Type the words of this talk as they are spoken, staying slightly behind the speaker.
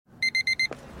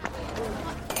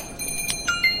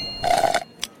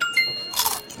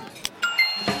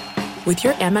With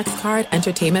your Amex card,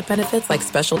 entertainment benefits like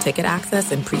special ticket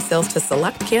access and pre-sales to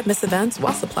select can't-miss events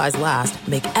while supplies last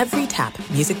make every tap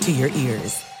music to your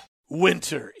ears.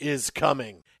 Winter is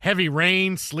coming. Heavy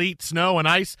rain, sleet, snow, and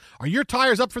ice. Are your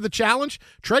tires up for the challenge?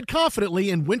 Tread confidently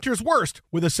in winter's worst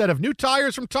with a set of new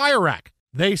tires from Tire Rack.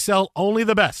 They sell only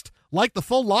the best, like the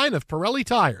full line of Pirelli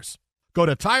tires. Go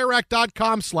to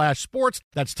TireRack.com/sports.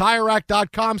 That's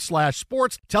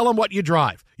TireRack.com/sports. Tell them what you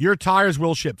drive. Your tires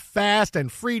will ship fast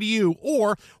and free to you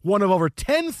or one of over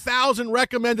 10,000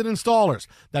 recommended installers.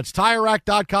 That's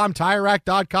TireRack.com,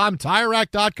 TireRack.com,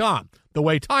 TireRack.com. The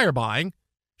way tire buying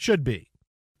should be.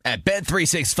 At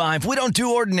Bet365, we don't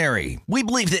do ordinary. We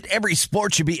believe that every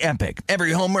sport should be epic.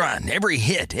 Every home run, every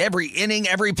hit, every inning,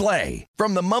 every play.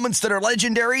 From the moments that are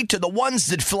legendary to the ones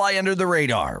that fly under the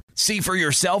radar. See for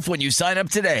yourself when you sign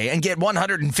up today and get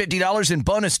 $150 in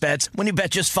bonus bets when you bet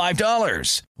just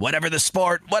 $5. Whatever the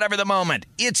sport, whatever the moment,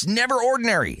 it's never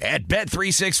ordinary at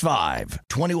Bet365.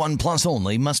 21 plus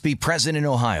only. Must be present in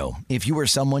Ohio. If you or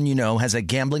someone you know has a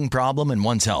gambling problem and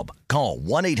wants help, call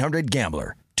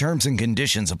 1-800-GAMBLER. Terms and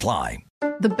conditions apply.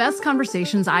 The best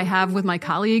conversations I have with my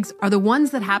colleagues are the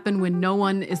ones that happen when no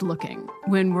one is looking,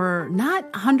 when we're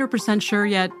not 100% sure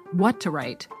yet what to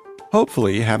write.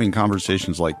 Hopefully, having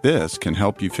conversations like this can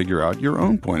help you figure out your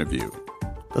own point of view.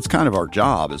 That's kind of our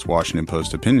job as Washington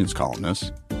Post opinions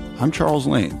columnists. I'm Charles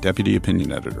Lane, Deputy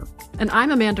Opinion Editor. And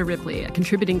I'm Amanda Ripley, a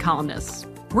contributing columnist.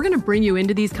 We're going to bring you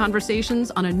into these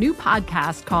conversations on a new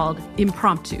podcast called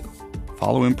Impromptu.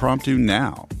 Follow Impromptu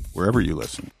now, wherever you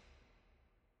listen.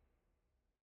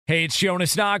 Hey, it's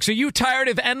Jonas Knox. Are you tired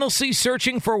of endlessly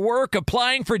searching for work,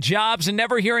 applying for jobs, and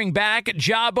never hearing back?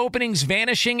 Job openings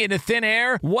vanishing into thin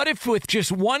air? What if with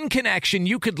just one connection,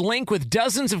 you could link with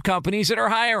dozens of companies that are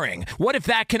hiring? What if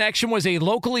that connection was a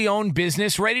locally owned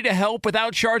business ready to help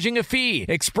without charging a fee?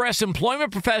 Express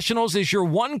Employment Professionals is your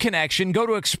one connection. Go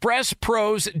to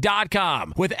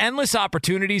expresspros.com. With endless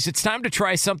opportunities, it's time to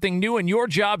try something new in your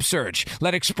job search.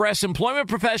 Let Express Employment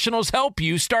Professionals help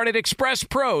you. Start at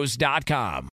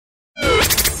expresspros.com.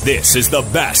 This is the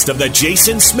best of the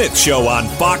Jason Smith Show on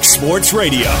Fox Sports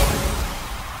Radio.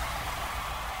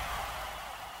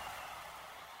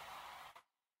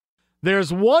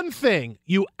 There's one thing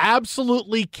you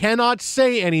absolutely cannot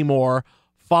say anymore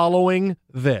following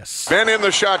this. Ben in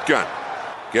the shotgun.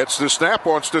 Gets the snap,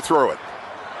 wants to throw it.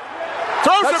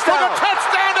 Throws it for the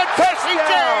touchdown to Jesse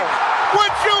James.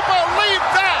 Would you believe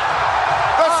that?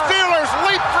 The Steelers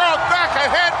leapfrog back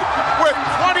ahead with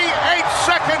 28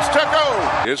 seconds to go.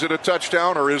 Is it a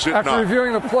touchdown or is it not? After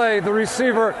reviewing the play, the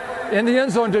receiver in the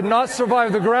end zone did not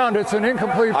survive the ground. It's an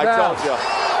incomplete pass.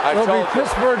 It'll be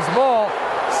Pittsburgh's ball.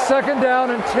 Second down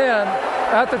and 10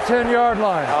 at the 10-yard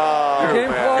line. The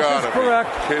game clock is correct,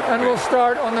 and we'll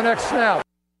start on the next snap.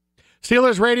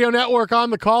 Steelers Radio Network on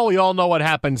the call. We all know what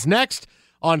happens next.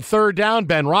 On third down,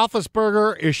 Ben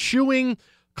Roethlisberger eschewing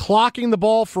clocking the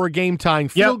ball for a game-tying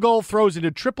field goal, throws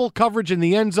into triple coverage in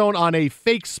the end zone on a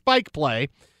fake spike play.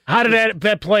 How did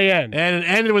that play end? And it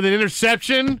ended with an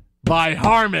interception by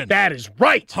Harmon. That is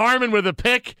right. Harmon with a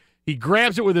pick. He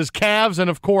grabs it with his calves, and,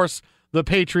 of course, the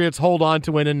Patriots hold on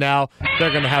to win, and now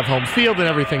they're going to have home field, and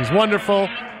everything's wonderful.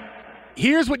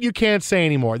 Here's what you can't say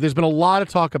anymore. There's been a lot of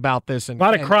talk about this. And a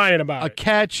lot of crying about it. A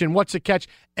catch, and what's a catch.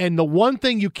 And the one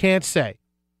thing you can't say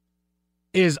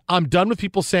is I'm done with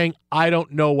people saying, I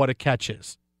don't know what a catch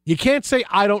is. You can't say,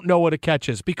 I don't know what a catch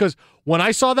is, because when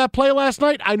I saw that play last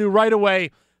night, I knew right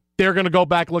away they're going to go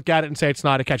back, look at it, and say it's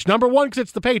not a catch. Number one, because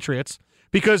it's the Patriots.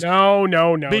 Because No.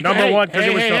 Number one, because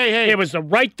it was the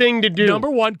right thing to do.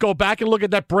 Number one, go back and look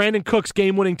at that Brandon Cooks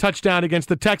game-winning touchdown against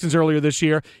the Texans earlier this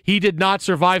year. He did not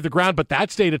survive the ground, but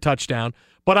that stayed a touchdown.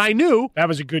 But I knew that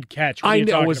was a good catch. I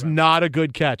knew it was not a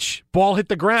good catch. Ball hit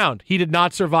the ground. He did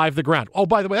not survive the ground. Oh,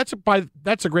 by the way,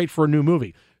 that's a great for a new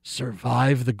movie.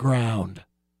 Survive the ground.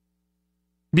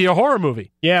 Be a horror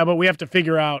movie. Yeah, but we have to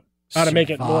figure out how to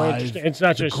make it more interesting. It's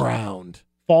not just ground.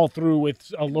 Fall through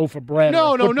with a loaf of bread.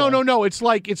 No. It's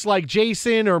like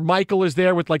Jason or Michael is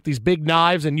there with like these big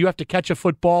knives, and you have to catch a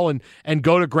football and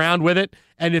go to ground with it.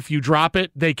 And if you drop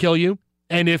it, they kill you.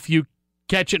 And if you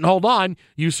catch it and hold on,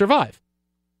 you survive.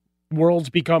 Worlds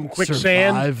become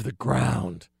quicksand. Survive the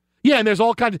ground. Yeah, and there's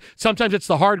all kinds of, sometimes it's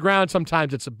the hard ground,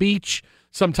 sometimes it's a beach,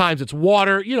 sometimes it's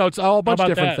water. You know, it's all a bunch of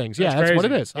different things. That's what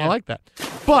it is. Yeah. I like that.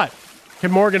 But can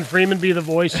Morgan Freeman be the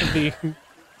voice of the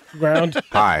ground?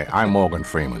 Hi, I'm Morgan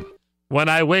Freeman. When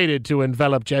I waited to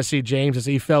envelop Jesse James as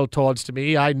he fell towards to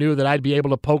me, I knew that I'd be able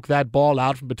to poke that ball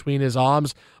out from between his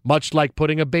arms, much like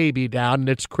putting a baby down in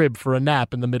its crib for a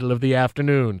nap in the middle of the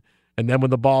afternoon. And then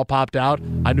when the ball popped out,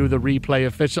 I knew the replay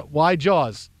official. Why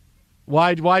Jaws?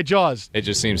 Why Jaws? It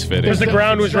just seems fitting. Because the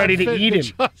ground was ready to eat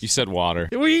him. You said water.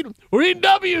 We're eating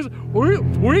W's.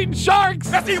 We're eating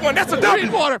sharks. Let's eat one. That's a We're W.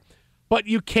 eating water. But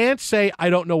you can't say, I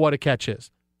don't know what a catch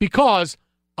is. Because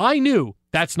I knew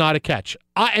that's not a catch.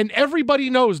 And everybody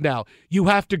knows now you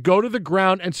have to go to the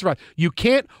ground and survive. You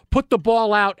can't put the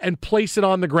ball out and place it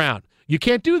on the ground. You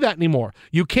can't do that anymore.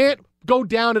 You can't go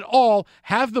down at all,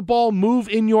 have the ball move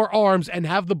in your arms, and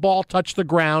have the ball touch the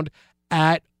ground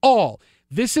at all.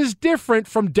 This is different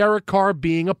from Derek Carr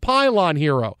being a pylon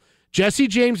hero. Jesse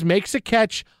James makes a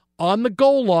catch on the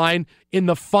goal line in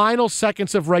the final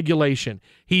seconds of regulation.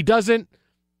 He doesn't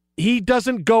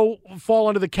go fall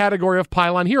under the category of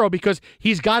pylon hero because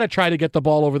he's got to try to get the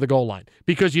ball over the goal line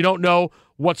because you don't know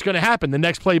what's going to happen. The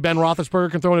next play, Ben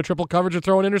Roethlisberger can throw in a triple coverage or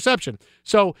throw an interception.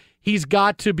 So he's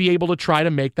got to be able to try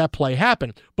to make that play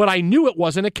happen. But I knew it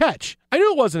wasn't a catch.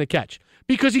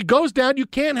 Because he goes down, you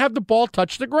can't have the ball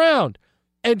touch the ground.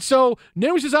 And so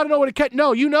Nero says, I don't know what a catch.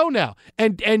 No, you know now.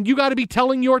 And you got to be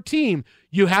telling your team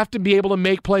you have to be able to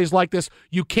make plays like this.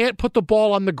 You can't put the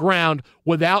ball on the ground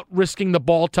without risking the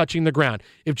ball touching the ground.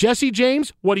 If Jesse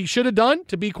James, what he should have done,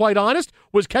 to be quite honest,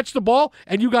 was catch the ball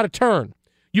and you got to turn.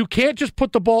 You can't just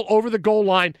put the ball over the goal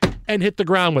line and hit the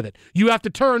ground with it. You have to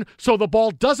turn so the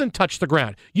ball doesn't touch the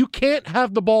ground. You can't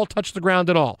have the ball touch the ground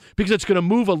at all because it's going to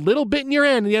move a little bit in your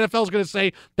hand, and the NFL is going to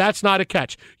say that's not a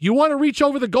catch. You want to reach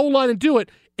over the goal line and do it,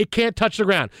 it can't touch the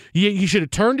ground. You should have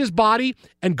turned his body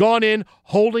and gone in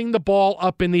holding the ball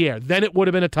up in the air. Then it would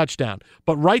have been a touchdown.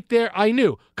 But right there, I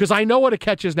knew, because I know what a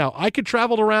catch is now. I could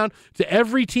travel around to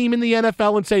every team in the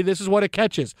NFL and say, this is what a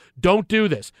catch is. Don't do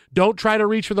this. Don't try to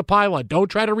reach for the pylon. Don't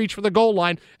try to reach for the goal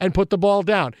line and put the ball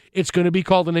down. It's going to be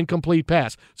called an incomplete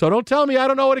pass. So don't tell me I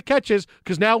don't know what a catch is,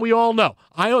 because now we all know.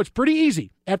 I know it's pretty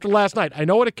easy after last night. I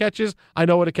know what a catch is. I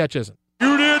know what a catch isn't.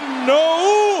 You didn't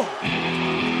know?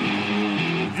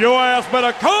 Your ass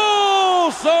better call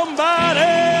somebody.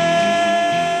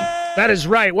 That is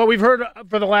right. What we've heard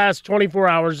for the last 24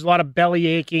 hours is a lot of belly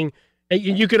aching.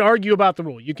 You could argue about the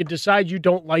rule. You could decide you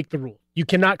don't like the rule. You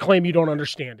cannot claim you don't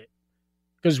understand it,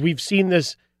 because we've seen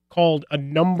this called a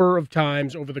number of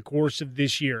times over the course of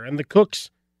this year. And the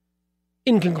Cook's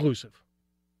inconclusive.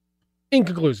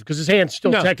 Inconclusive, because his hand's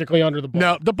still technically under the ball.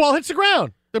 No, the ball hits the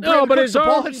ground. The ball hits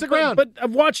the ground. But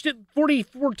I've watched it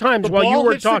 44 times while you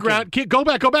were talking. Go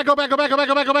back.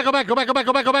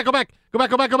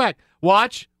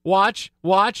 Watch.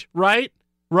 Right.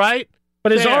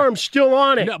 But his arm's still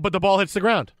on it. No, but the ball hits the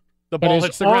ground.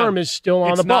 His arm is still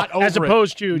on the ball, as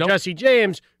opposed to Jesse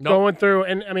James going through.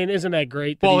 And, I mean, isn't that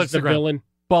great that he's the villain?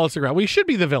 Ball hits the ground. Well, he should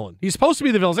be the villain. He's supposed to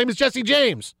be the villain. His name is Jesse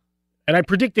James. And I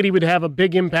predicted he would have a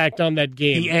big impact on that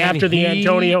game after the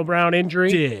Antonio Brown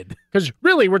injury. Did. Because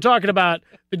really, we're talking about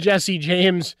the Jesse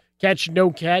James catch,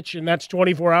 no catch, and that's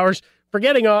 24 hours.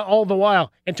 Forgetting all the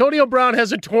while, Antonio Brown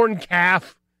has a torn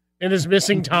calf and is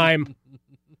missing time.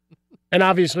 And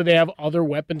obviously they have other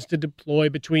weapons to deploy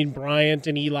between Bryant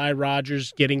and Eli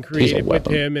Rogers, getting creative with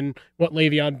him and what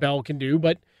Le'Veon Bell can do.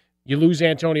 But you lose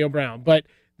Antonio Brown. But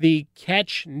the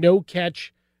catch, no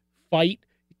catch fight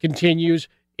continues.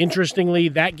 Interestingly,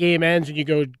 that game ends and you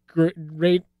go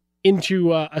right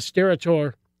into a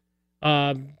Sterator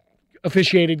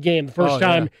officiated game. The first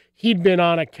time he'd been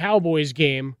on a Cowboys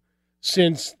game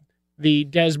since the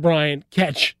Des Bryant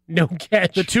catch, no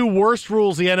catch. The two worst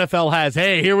rules the NFL has.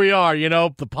 Hey, here we are,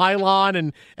 the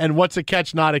pylon and what's a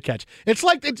catch, not a catch. It's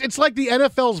like the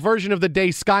NFL's version of the day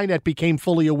Skynet became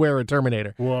fully aware of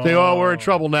Terminator. Whoa. Say, we're in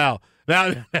trouble now.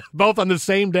 Now, both on the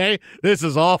same day? This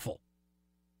is awful.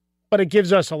 But it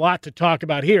gives us a lot to talk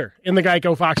about here in the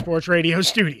Geico Fox Sports Radio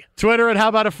studio. Twitter at How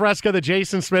About a Fresca, the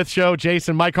Jason Smith Show.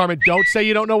 Jason, Mike Harmon, don't say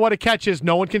you don't know what a catch is.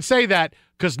 No one can say that,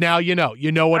 because now you know.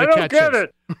 You know what a catch is. I don't get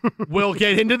it. We'll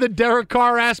get into the Derek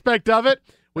Carr aspect of it.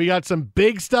 We got some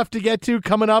big stuff to get to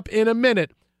coming up in a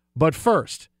minute. But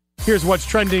first, here's what's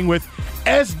trending with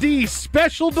SD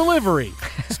Special Delivery.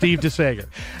 Steve DeSager.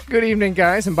 Good evening,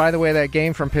 guys. And by the way, that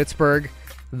game from Pittsburgh,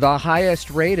 the highest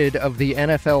rated of the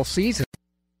NFL season.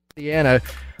 Indiana,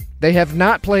 they have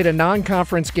not played a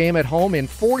non-conference game at home in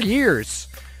 4 years.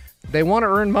 They want to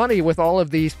earn money with all of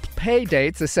these pay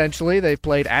dates, essentially. They've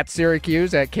played at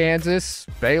Syracuse, at Kansas,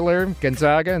 Baylor,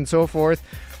 Gonzaga, and so forth.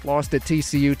 Lost at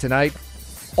TCU tonight.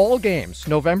 All games,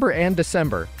 November and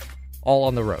December, all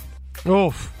on the road.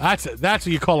 Oof, that's what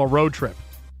you call a road trip.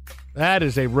 That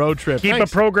is a road trip. Keep a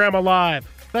program alive.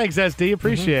 Thanks, SD.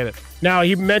 Appreciate it. Now,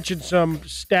 he mentioned some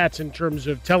stats in terms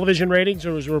of television ratings.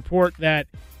 There was a report that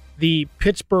the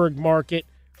Pittsburgh market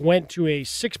went to a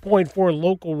 6.4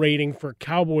 local rating for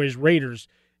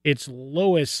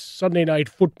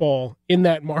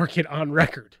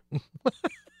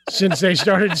since they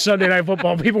started Sunday Night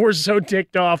Football. People were so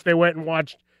ticked off they went and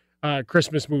watched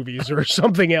Christmas movies or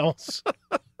something else.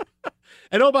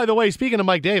 And oh, by the way, speaking of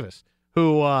Mike Davis,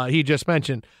 who he just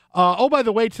mentioned, by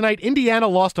the way, tonight Indiana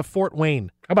lost to Fort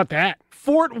Wayne. How about that?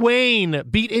 Fort Wayne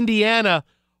beat Indiana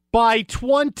by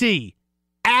 20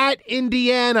 at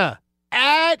Indiana.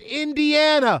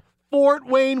 Fort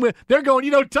Wayne. They're going,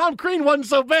 Tom Crean wasn't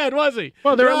so bad, was he?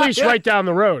 Well, they're at least right down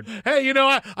the road. Hey,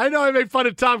 I know I made fun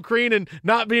of Tom Crean and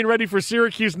not being ready for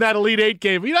Syracuse in that Elite Eight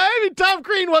game. But, Tom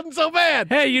Crean wasn't so bad.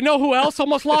 Hey, you know who else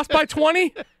almost lost by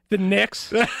 20? The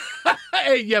Knicks.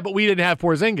 Hey, yeah, but we didn't have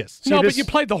Porzingis. But you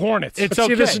played the Hornets. It's okay.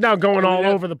 See, this is now going all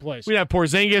over the place. We have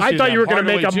Porzingis. I thought you were going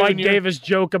to make a Mike Davis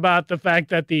joke about the fact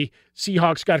that the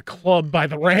Seahawks got clubbed by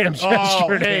the Rams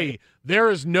yesterday. Hey, there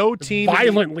is no team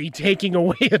violently taking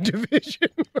away a division.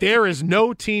 There is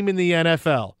no team in the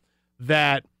NFL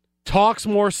that talks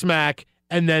more smack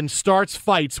and then starts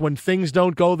fights when things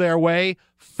don't go their way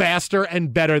faster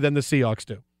and better than the Seahawks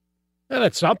do. Yeah,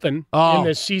 that's something. In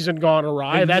this season gone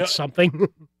awry, that's something.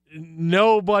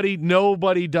 Nobody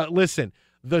does. Listen,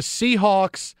 the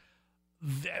Seahawks,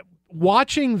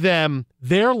 watching them,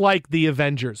 they're like the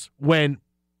Avengers when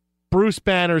Bruce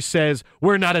Banner says,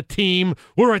 we're not a team,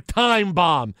 we're a time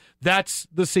bomb. That's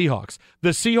the Seahawks.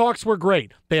 The Seahawks were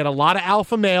great. They had a lot of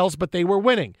alpha males, but they were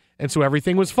winning, and so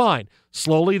everything was fine.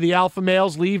 Slowly, the alpha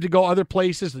males leave to go other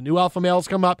places. The new alpha males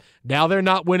come up. Now they're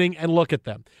not winning, and look at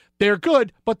them. They're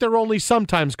good, but they're only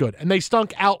sometimes good, and they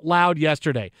stunk out loud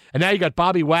yesterday. And now you got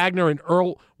Bobby Wagner and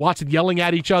Earl Watson yelling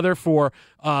at each other for,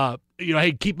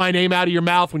 hey, keep my name out of your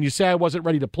mouth when you say I wasn't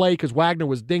ready to play because Wagner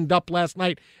was dinged up last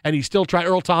night, and he still tried.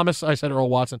 Earl Thomas, I said Earl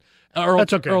Watson.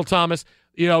 That's okay. Earl Thomas,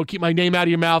 keep my name out of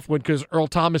your mouth because Earl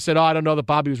Thomas said, I don't know that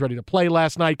Bobby was ready to play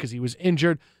last night because he was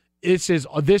injured. This is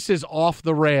off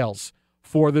the rails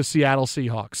for the Seattle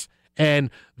Seahawks. And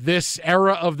this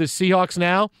era of the Seahawks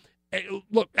now,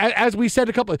 look, as we said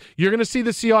you're going to see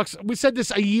the Seahawks. We said this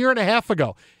a year and a half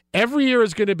ago. Every year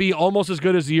is going to be almost as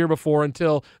good as the year before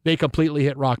until they completely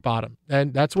hit rock bottom.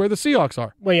 And that's where the Seahawks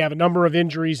are. Well, you have a number of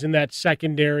injuries in that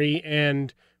secondary,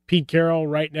 and Pete Carroll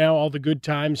right now, all the good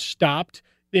times stopped.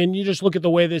 And you just look at the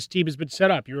way this team has been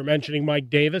set up. You were mentioning Mike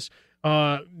Davis,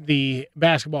 the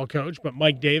basketball coach, but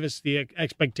Mike Davis, the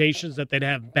expectations that they'd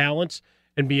have balance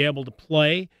and be able to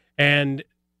play and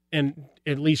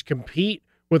at least compete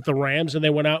with the Rams, and they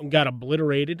went out and got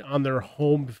obliterated on their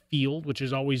home field, which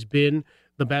has always been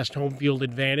the best home field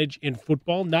advantage in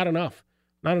football. Not enough.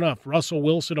 Russell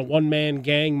Wilson, a one-man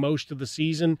gang most of the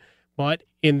season, but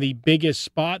in the biggest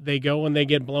spot, they go and they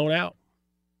get blown out.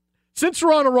 Since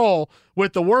we're on a roll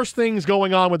with the worst things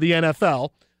going on with the NFL,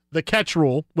 the catch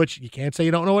rule, which you can't say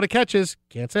you don't know what a catch is.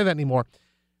 Can't say that anymore.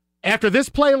 After this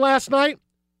play last night,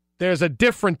 there's a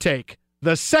different take.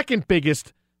 The second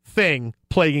biggest thing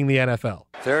plaguing the NFL.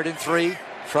 3rd and 3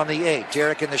 from the 8.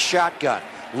 Derek in the shotgun.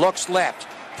 Looks left.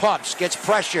 Pumps. Gets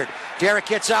pressured. Derek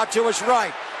gets out to his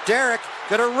right. Derek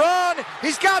gonna run.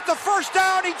 He's got the first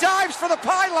down. He dives for the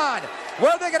pylon.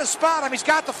 Where are they gonna spot him? He's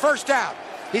got the first down.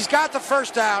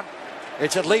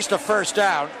 It's at least a first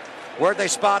down. Where'd they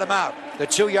spot him out? The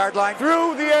 2-yard line?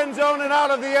 Through the end zone and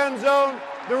out of the end zone.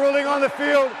 The ruling on the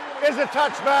field is a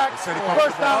touchback.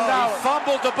 First down now. He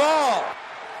fumbled the ball.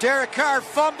 Derek Carr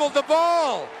fumbled the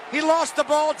ball. He lost the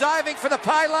ball diving for the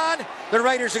pylon. The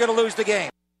Raiders are going to lose the game.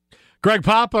 Greg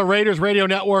Papa, Raiders Radio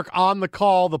Network, on the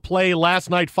call. The play last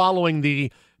night following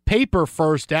the paper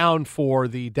first down for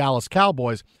the Dallas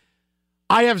Cowboys.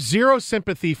 I have zero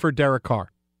sympathy for Derek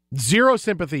Carr. Zero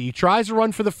sympathy. He tries to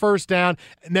run for the first down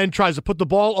and then tries to put the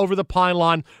ball over the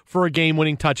pylon for a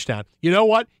game-winning touchdown. You know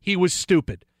what? He was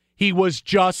stupid. He was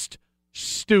just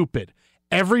stupid.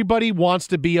 Everybody wants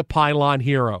to be a pylon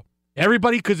hero.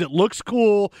 Everybody, because it looks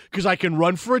cool, because I can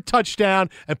run for a touchdown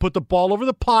and put the ball over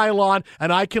the pylon,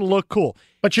 and I can look cool.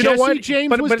 But you know what? Jesse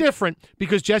James was different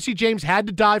because Jesse James had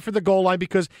to dive for the goal line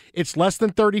because it's less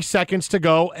than 30 seconds to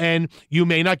go, and you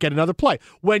may not get another play.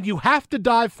 When you have to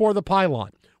dive for the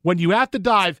pylon,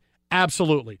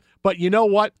 absolutely. But you know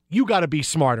what? You got to be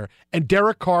smarter. And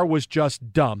Derek Carr was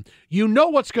just dumb. You know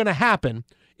what's going to happen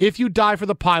if you dive for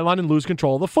the pylon and lose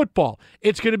control of the football.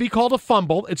 It's going to be called a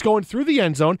fumble. It's going through the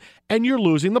end zone, and you're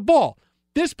losing the ball.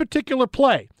 This particular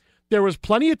play, there was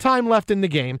plenty of time left in the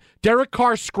game. Derek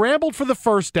Carr scrambled for the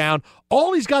first down.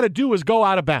 All he's got to do is go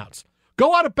out of bounds.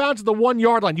 Go out of bounds at the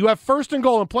 1-yard line. You have first and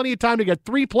goal and plenty of time to get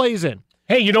 3 plays in.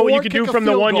 Hey, you know what you can do from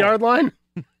the 1-yard line?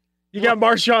 You got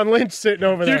Marshawn Lynch sitting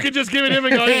over there. You can just give it him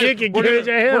and go,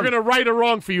 we're going to right or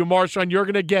wrong for you, Marshawn. You're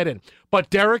going to get in. But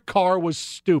Derek Carr was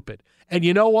stupid. And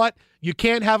you know what? You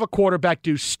can't have a quarterback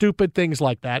do stupid things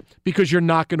like that because you're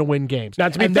not going to win games.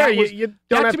 Not to be fair,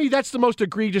 to me, that's the most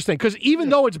egregious thing. Because even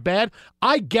though it's bad,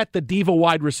 I get the diva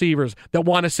wide receivers that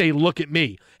want to say, look at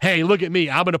me. Hey, look at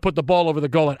me. I'm going to put the ball over the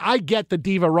goal line. I get the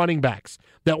diva running backs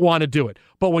that want to do it.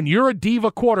 But when you're a diva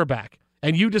quarterback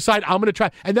and you decide, I'm going to try,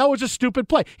 and that was a stupid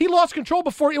play. He lost control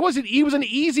before. It was an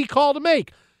easy call to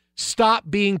make. Stop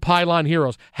being pylon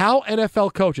heroes. How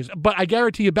NFL coaches, but I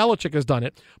guarantee you Belichick has done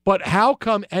it, but how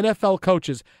come NFL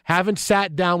coaches haven't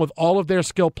sat down with all of their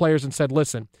skill players and said,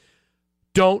 listen,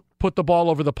 don't put the ball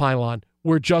over the pylon.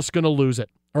 We're just going to lose it.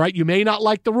 All right? You may not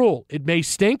like the rule. It may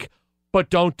stink, but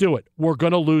don't do it. We're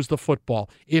going to lose the football.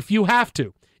 If you have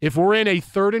to, if we're in a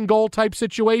 3rd and goal type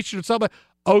situation or something,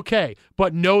 okay,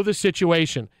 but know the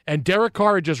situation. And Derek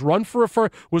Carr had just run for it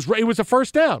was a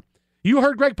first down. You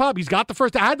heard Greg Pop. He's got the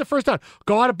first down. I had the first down.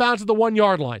 Go out of bounds at the 1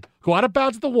 yard line. Go out of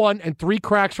bounds at the 1 and 3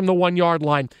 cracks from the 1 yard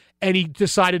line. And he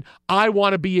decided, I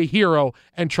want to be a hero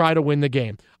and try to win the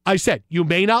game. I said, you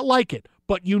may not like it,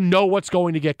 but you know what's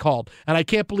going to get called. And I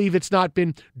can't believe it's not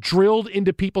been drilled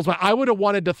into people's mind. I would have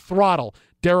wanted to throttle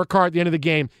Derek Carr at the end of the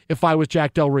game if I was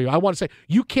Jack Del Rio. I want to say,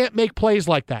 you can't make plays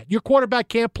like that. Your quarterback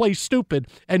can't play stupid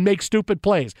and make stupid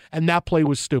plays, and that play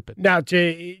was stupid. Now,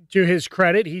 to his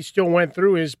credit, he still went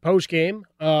through his postgame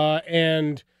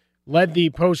and led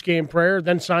the postgame prayer,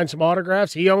 then signed some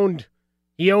autographs. He owned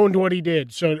what he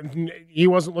did, so he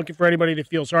wasn't looking for anybody to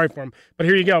feel sorry for him. But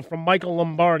here you go, from Michael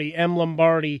Lombardi, M.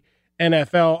 Lombardi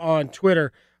NFL on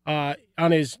Twitter,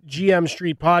 on his GM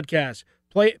Street podcast.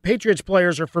 Patriots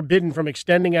players are forbidden from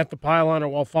extending at the pylon or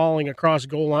while falling across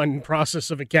goal line in process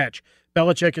of a catch.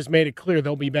 Belichick has made it clear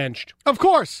they'll be benched. Of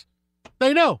course.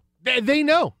 They know. They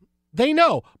know. They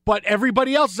know. But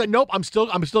everybody else said, nope, I'm still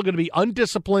going to be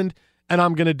undisciplined, and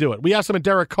I'm going to do it. We asked him at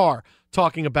Derek Carr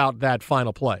talking about that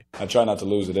final play. I try not to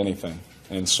lose at anything.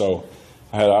 And so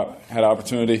I had an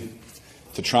opportunity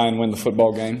to try and win the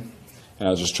football game, and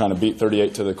I was just trying to beat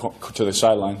 38 to the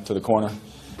sideline, to the corner.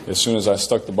 As soon as I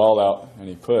stuck the ball out and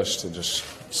he pushed, it just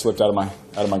slipped out of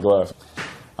my glove.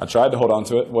 I tried to hold on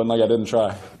to it. It wasn't like I didn't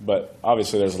try. But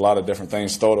obviously there's a lot of different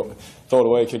things. Throw it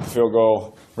away, kick the field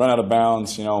goal, run out of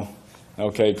bounds,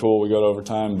 okay, cool, we go to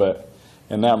overtime. But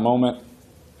in that moment,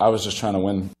 I was just trying to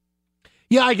win.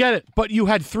 Yeah, I get it. But you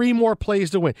had 3 more plays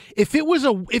to win. If it was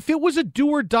a do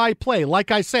or die play,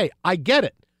 like I say, I get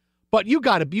it. But you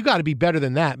gotta be better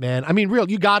than that, man. I mean,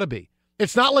 you gotta be.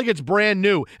 It's not like it's brand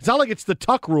new. It's not like it's the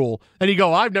Tuck rule, and you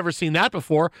go, I've never seen that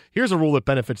before. Here's a rule that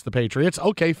benefits the Patriots.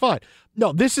 Okay, fine.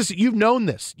 No, you've known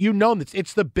this. You've known this.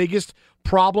 It's the biggest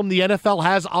problem the NFL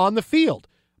has on the field.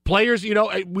 Players,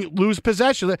 we lose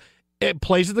possession. It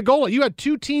plays at the goal line. You had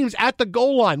 2 teams at the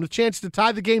goal line with a chance to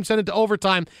tie the game, send it to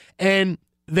overtime, and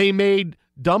they made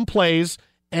dumb plays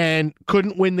and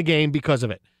couldn't win the game because of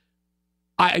it.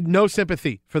 I had no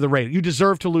sympathy for the Raiders. You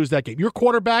deserve to lose that game. Your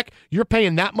quarterback, you're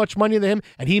paying that much money to him,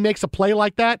 and he makes a play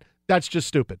like that, that's just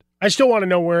stupid. I still want to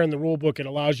know where in the rule book it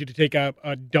allows you to take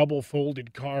a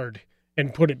double-folded card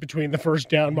and put it between the first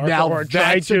down marker or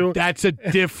try to. That's a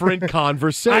different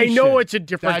conversation. I know it's a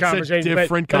different conversation.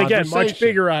 But again, much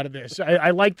bigger out of this.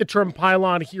 I like the term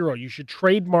pylon hero. You should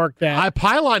trademark that.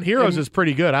 Pylon heroes is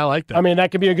pretty good. I like that. I mean,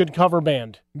 that could be a good cover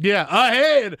band. Yeah.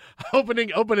 Hey,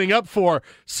 opening up for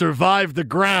Survive the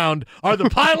Ground are the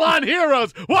Pylon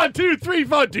Heroes. 1, 2, 3,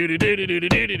 4.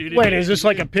 Wait, is this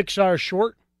like a Pixar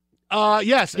short?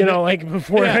 Yes. Like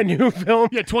before a new film?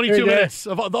 Yeah, 22 minutes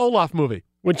of the Olaf movie.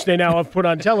 Which they now have put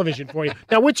on television for you.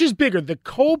 Now, which is bigger, the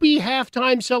Kobe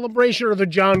halftime celebration or the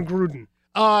John Gruden?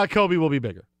 Kobe will be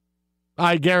bigger.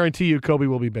 I guarantee you Kobe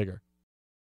will be bigger.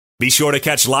 Be sure to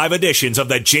catch live editions of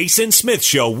The Jason Smith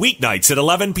Show weeknights at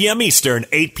 11 p.m. Eastern,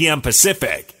 8 p.m.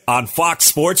 Pacific on Fox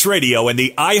Sports Radio and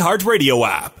the iHeartRadio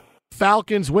app.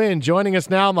 Falcons win. Joining us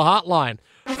now on the hotline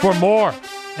for more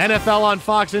NFL on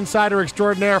Fox Insider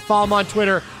Extraordinaire. Follow him on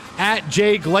Twitter at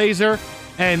Jay Glazer.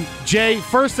 And Jay,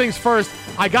 first things first,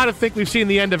 I got to think we've seen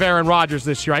the end of Aaron Rodgers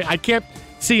this year. I can't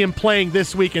see him playing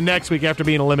this week and next week after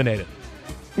being eliminated.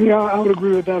 Yeah, I would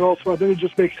agree with that also. I think it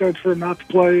just makes sense for him not to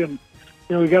play, and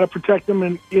we got to protect him.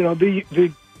 And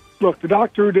the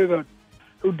doctor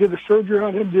who did the surgery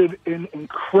on him did an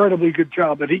incredibly good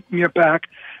job that he can get back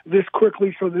this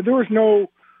quickly, so that there was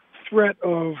no threat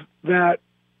of that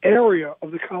area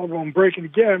of the collarbone breaking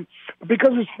again. But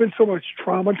because there's been so much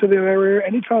trauma to the area,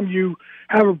 anytime you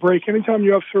have a break, anytime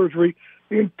you have surgery,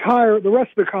 the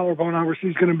rest of the collarbone obviously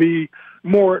is going to be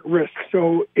more at risk.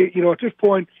 So at this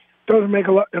point, it doesn't make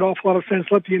an awful lot of sense.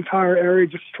 Let the entire area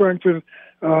just strengthen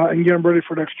and get them ready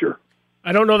for next year.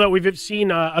 I don't know that we've seen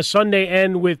a Sunday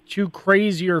end with 2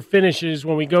 crazier finishes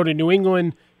when we go to New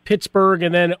England, Pittsburgh,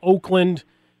 and then Oakland.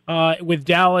 with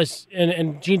Dallas,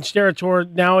 and Gene Steratore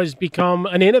now has become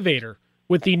an innovator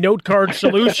with the note card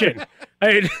solution.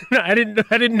 I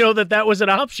didn't know that was an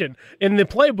option in the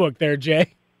playbook there,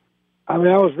 Jay. I mean,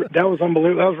 that was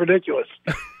unbelievable. That was ridiculous.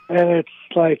 And it's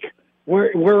like,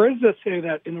 where is this say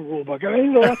that in the rule book? I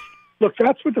mean, that's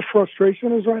what the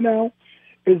frustration is right now,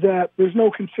 is that there's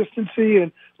no consistency.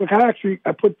 And look, I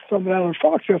put something out on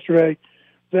Fox yesterday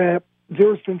that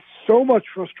there's been so much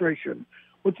frustration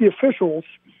with the officials,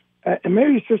 and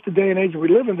maybe it's just the day and age we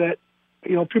live in that,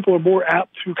 people are more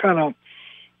apt to kind of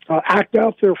act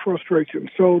out their frustration.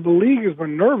 So the league has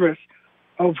been nervous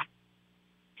of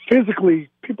physically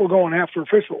people going after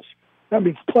officials. That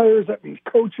means players, that means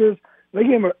coaches. They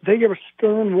gave a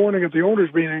stern warning at the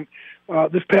owners meeting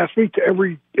this past week to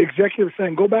every executive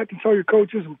saying, go back and tell your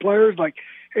coaches and players, like,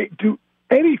 hey, do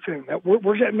anything that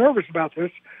we're getting nervous about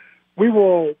this. We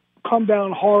will come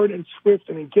down hard and swift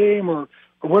in a game or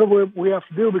whatever we have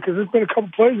to do, because there's been a couple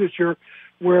plays this year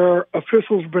where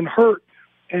officials have been hurt.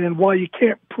 And while you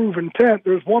can't prove intent,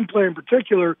 there's one play in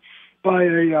particular by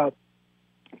a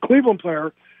Cleveland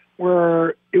player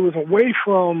where it was away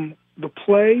from the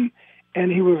play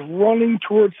and he was running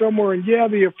towards somewhere. And,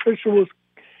 the official was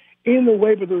in the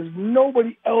way, but there was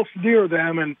nobody else near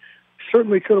them and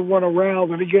certainly could have run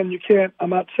around. And, again, I'm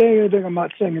not saying anything, I'm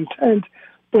not saying intent,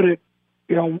 but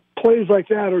plays like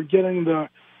that are getting the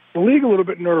league a little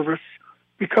bit nervous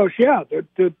because, you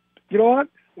know what?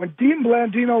 When Dean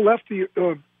Blandino left the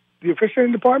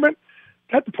officiating department,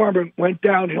 that department went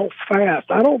downhill fast.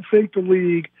 I don't think the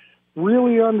league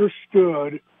really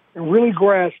understood and really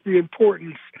grasped the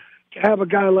importance to have a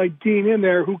guy like Dean in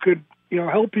there who could,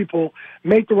 help people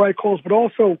make the right calls, but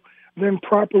also then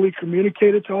properly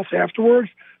communicate it to us afterwards.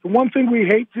 The one thing we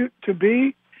hate to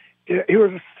be here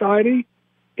as a society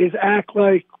is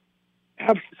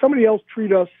have somebody else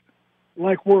treat us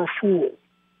like we're a fool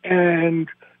and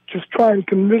just try and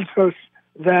convince us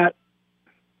that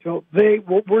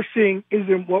what we're seeing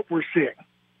isn't what we're seeing.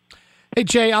 Hey,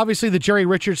 Jay, obviously the Jerry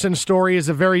Richardson story is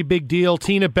a very big deal.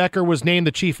 Tina Becker was named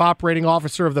the chief operating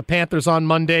officer of the Panthers on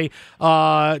Monday.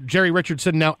 Jerry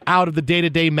Richardson now out of the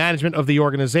day-to-day management of the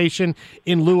organization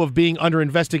in lieu of being under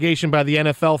investigation by the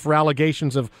NFL for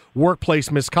allegations of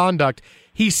workplace misconduct.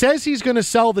 He says he's going to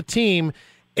sell the team.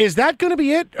 Is that going to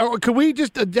be it? Or could we the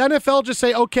NFL just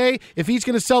say, okay, if he's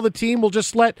going to sell the team, we'll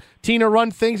just let Tina run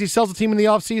things. He sells the team in the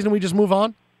offseason and we just move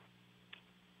on?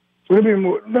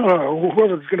 No,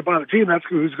 whoever's going to buy the team, that's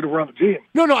who's going to run the team.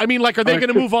 No, I mean, are they going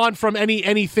to move on from any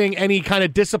kind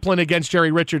of discipline against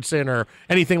Jerry Richardson or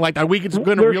anything like that? Are we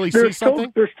going to really see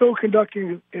something? They're still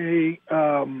conducting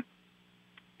an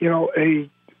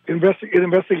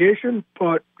investigation,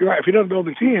 but if he doesn't build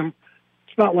the team,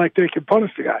 it's not like they can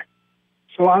punish the guy.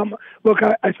 So I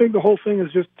think the whole thing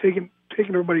is just taking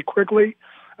everybody quickly.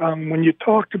 When you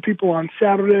talk to people on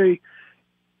Saturday,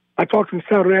 I talked to them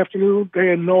Saturday afternoon. They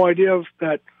had no idea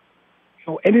that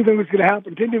anything was going to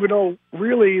happen. Didn't even know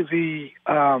really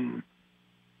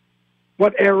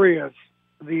what areas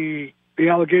the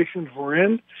allegations were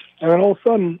in. And then all of a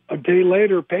sudden, a day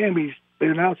later, bam, they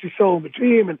announced he's selling the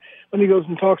team. And then he goes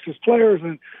and talks to his players.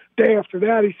 And day after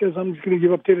that, he says, I'm just going to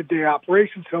give up day-to-day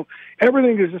operations. So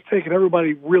everything is just taking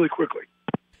everybody really quickly.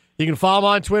 You can follow him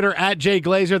on Twitter at Jay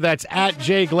Glazer. That's at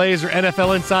Jay Glazer,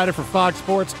 NFL Insider for Fox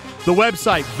Sports. The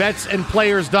website,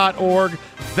 vetsandplayers.org,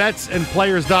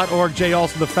 vetsandplayers.org. Jay,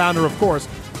 also the founder, of course,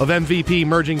 of MVP,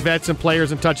 merging vets and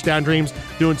players and touchdown dreams,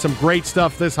 doing some great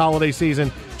stuff this holiday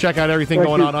season. Check out everything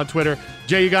going on Twitter.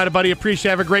 Jay, you got it, buddy. Appreciate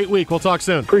it. Have a great week. We'll talk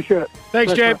soon. Appreciate it.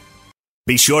 Thanks, Jay.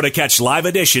 Be sure to catch live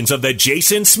editions of The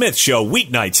Jason Smith Show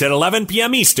weeknights at 11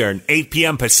 p.m. Eastern, 8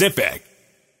 p.m. Pacific.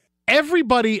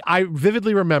 Everybody, I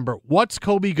vividly remember, what's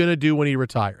Kobe going to do when he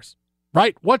retires?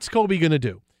 Right? What's Kobe going to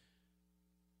do?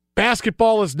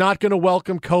 Basketball is not going to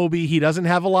welcome Kobe. He doesn't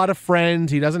have a lot of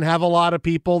friends. He doesn't have a lot of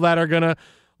people that are going to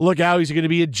look out. He's going to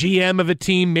be a GM of a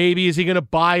team. Maybe is he going to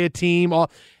buy a team?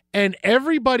 And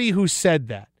everybody who said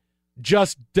that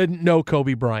just didn't know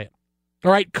Kobe Bryant.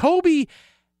 All right, Kobe,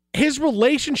 his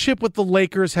relationship with the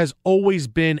Lakers has always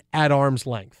been at arm's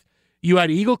length. You had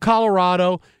Eagle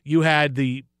Colorado. You had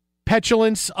the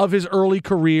petulance of his early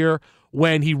career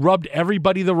when he rubbed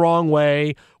everybody the wrong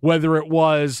way, whether it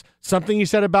was something he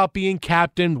said about being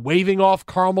captain, waving off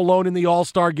Karl Malone in the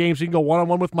All-Star game so he can go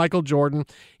one-on-one with Michael Jordan.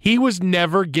 He was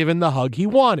never given the hug he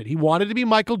wanted. He wanted to be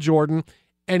Michael Jordan,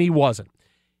 and he wasn't.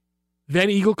 Then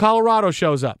Eagle Colorado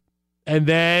shows up, and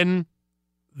then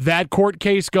that court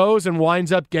case goes and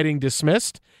winds up getting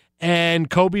dismissed, and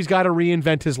Kobe's got to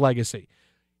reinvent his legacy.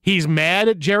 He's mad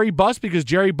at Jerry Buss because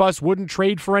Jerry Buss wouldn't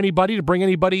trade for anybody to bring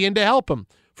anybody in to help him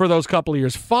for those couple of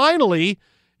years. Finally,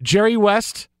 Jerry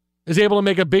West is able to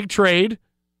make a big trade,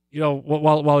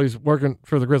 while he's working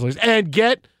for the Grizzlies, and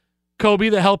get Kobe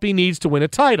the help he needs to win a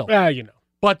title.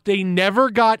 But they never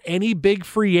got any big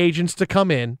free agents to come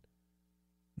in.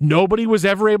 Nobody was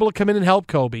ever able to come in and help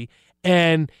Kobe,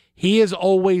 and he has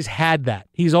always had that.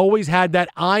 He's always had that,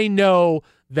 I know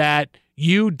that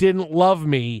you didn't love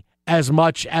me as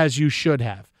much as you should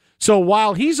have. So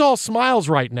while he's all smiles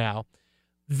right now,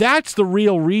 that's the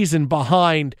real reason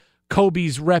behind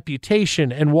Kobe's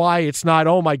reputation and why it's not,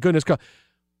 oh my goodness.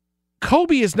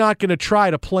 Kobe is not going to try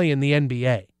to play in the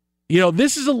NBA.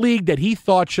 This is a league that he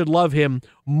thought should love him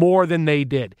more than they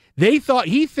did.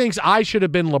 He thinks I should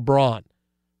have been LeBron.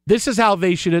 This is how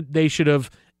they should have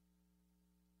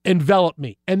enveloped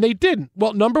me. And they didn't.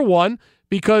 Well, number one,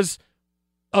 because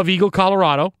of Eagle,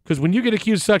 Colorado, because when you get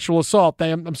accused of sexual assault,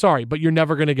 I'm sorry, but you're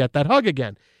never going to get that hug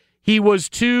again. He was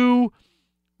too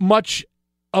much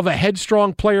of a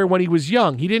headstrong player when he was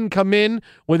young. He didn't come in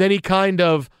with any kind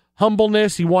of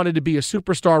humbleness. He wanted to be a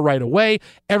superstar right away.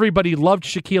 Everybody loved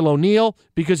Shaquille O'Neal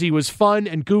because he was fun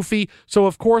and goofy. So,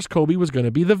 of course, Kobe was going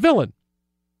to be the villain.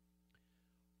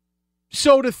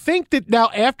 So to think that now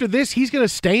after this, he's going to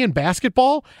stay in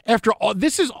basketball, after all,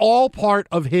 this is all part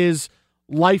of his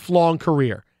lifelong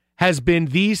career, has been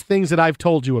these things that I've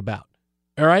told you about.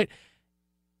 All right?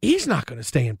 He's not going to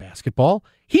stay in basketball.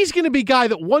 He's going to be a guy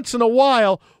that once in a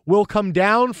while will come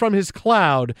down from his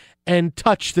cloud and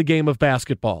touch the game of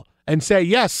basketball and say,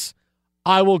 yes,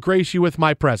 I will grace you with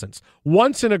my presence.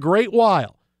 Once in a great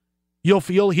while,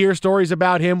 you'll hear stories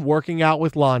about him working out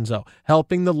with Lonzo,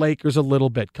 helping the Lakers a little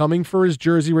bit, coming for his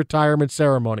jersey retirement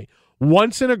ceremony.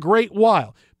 Once in a great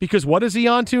while. Because what is he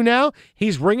on to now?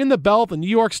 He's ringing the bell at the New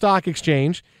York Stock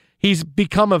Exchange. He's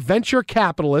become a venture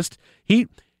capitalist.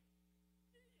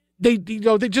 They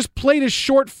just played a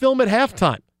short film at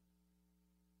halftime.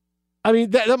 I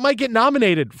mean, that might get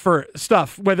nominated for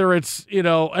stuff, whether it's, an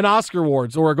Oscar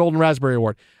Awards or a Golden Raspberry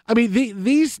Award. I mean,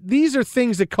 these are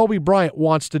things that Kobe Bryant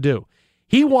wants to do.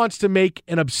 He wants to make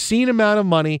an obscene amount of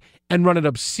money and run an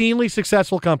obscenely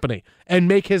successful company and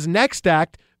make his next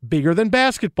act bigger than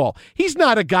basketball. He's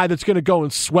not a guy that's going to go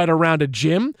and sweat around a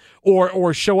gym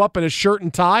or show up in a shirt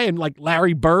and tie and like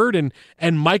Larry Bird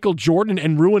and Michael Jordan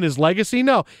and ruin his legacy.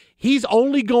 No, he's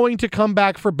only going to come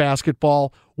back for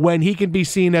basketball when he can be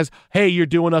seen as, hey, you're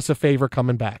doing us a favor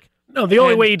coming back. No, the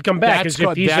only way he'd come back is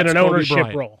if he's in an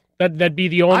ownership role. That'd be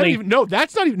the only.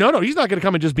 That's not even. No, he's not going to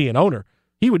come and just be an owner.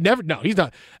 He would never. No, he's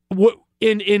not.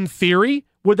 In theory,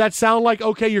 would that sound like,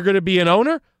 okay, you're going to be an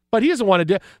owner? But he doesn't want to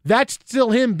do. That's still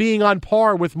him being on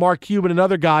par with Mark Cuban and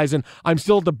other guys, and I'm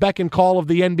still at the beck and call of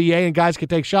the NBA, and guys can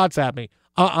take shots at me.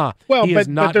 Well,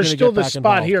 but there's still the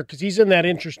spot here because he's in that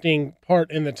interesting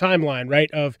part in the timeline, right,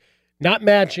 of not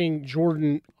matching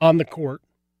Jordan on the court,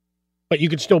 but you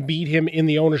could still beat him in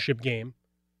the ownership game.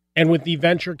 And with the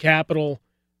venture capital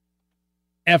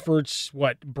efforts,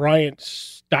 Bryant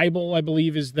Steibel, I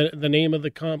believe, is the name of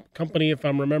the company, if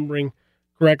I'm remembering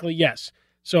correctly. Yes.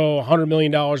 So $100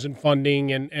 million in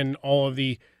funding and all of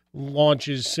the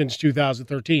launches since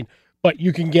 2013. But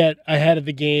you can get ahead of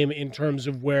the game in terms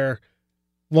of where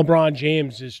LeBron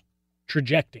James is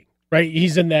trajecting, right?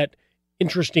 He's in that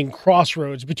interesting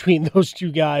crossroads between those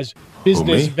two guys,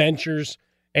 business ventures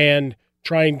and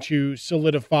trying to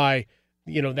solidify,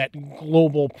 that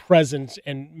global presence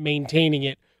and maintaining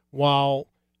it while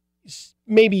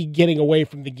maybe getting away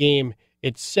from the game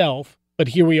itself. But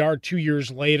here we are 2 years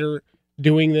later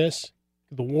doing this.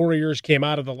 The Warriors came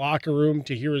out of the locker room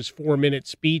to hear his 4-minute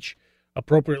speech,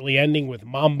 appropriately ending with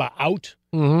Mamba out.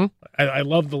 Mm-hmm. I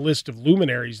love the list of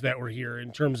luminaries that were here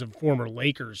in terms of former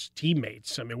Lakers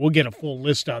teammates. I mean, we'll get a full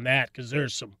list on that because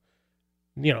there's some,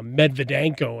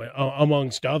 Medvedenko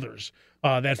amongst others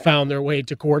that found their way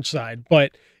to courtside.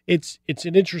 But it's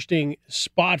an interesting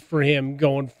spot for him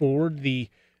going forward. The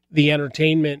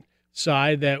entertainment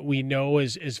side that we know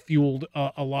has fueled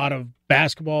a lot of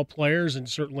basketball players and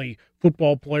certainly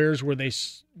football players where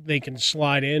they can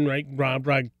slide in, right?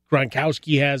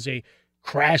 Gronkowski has a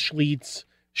Crashleets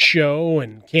show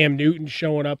and Cam Newton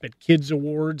showing up at Kids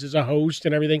Awards as a host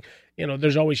and everything.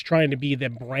 There's always trying to be the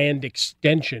brand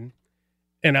extension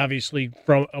and obviously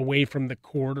away from the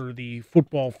court or the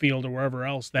football field or wherever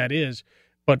else that is.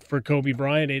 But for Kobe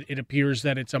Bryant, it appears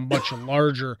that it's a much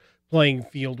larger playing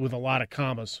field with a lot of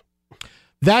commas.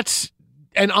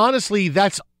 And honestly,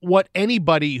 that's what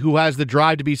anybody who has the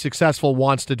drive to be successful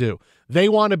wants to do. They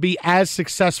want to be as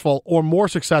successful or more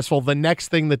successful the next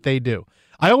thing that they do.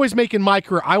 I always make in my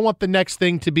career, I want the next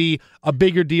thing to be a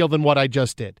bigger deal than what I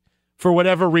just did. for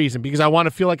whatever reason, because I want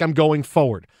to feel like I'm going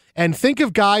forward. And think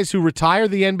of guys who retire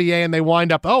the NBA and they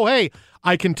wind up, oh, hey,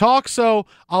 I can talk, so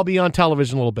I'll be on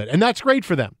television a little bit. And that's great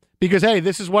for them because, hey,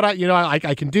 this is what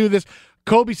I can do this.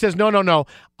 Kobe says, no,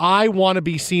 I want to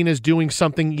be seen as doing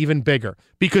something even bigger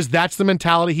because that's the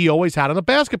mentality he always had on the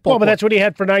basketball court. But that's what he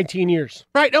had for 19 years.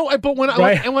 Right. No, but when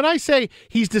I say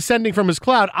he's descending from his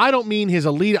cloud, I don't mean his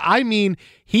elite. I mean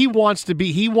he wants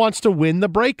to win the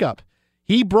breakup.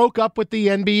 He broke up with the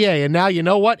NBA, and now you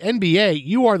know what? NBA,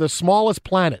 you are the smallest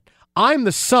planet. I'm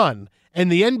the sun,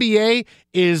 and the NBA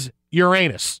is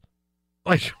Uranus.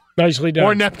 Like nicely done.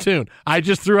 Or Neptune. I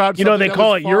just threw out. They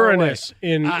call it Uranus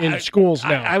in schools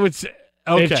now. I would say.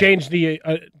 Okay. They've changed the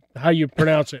how you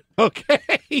pronounce it.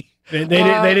 Okay. They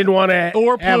didn't want to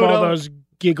have all those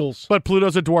giggles. But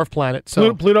Pluto's a dwarf planet.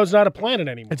 So Pluto's not a planet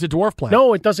anymore. It's a dwarf planet.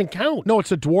 No, it doesn't count. No,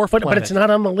 it's a dwarf planet. But it's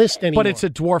not on the list anymore. But it's a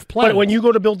dwarf planet. But when you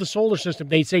go to build the solar system,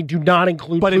 they say do not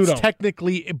include Pluto. But it's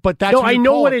technically, but that's no, what I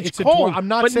know what it's called. I'm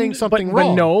not saying something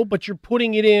wrong. But no, but you're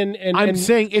putting it in. And I'm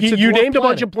saying it's you a dwarf named planet. a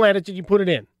bunch of planets and you put it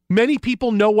in. Many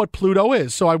people know what Pluto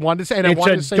is, so I wanted to say, and I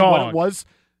wanted to say what it was.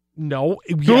 No,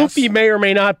 Goofy may or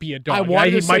may not be a dog. I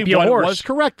wanted to say might be a what horse. It was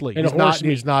correctly. And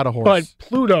He's not a horse. But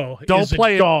Pluto is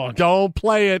a dog. Don't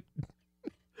play it.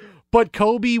 But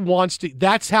Kobe wants to.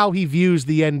 That's how he views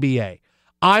the NBA.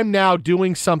 I'm now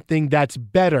doing something that's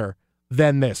better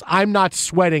than this. I'm not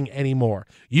sweating anymore.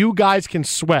 You guys can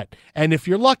sweat. And if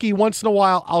you're lucky, once in a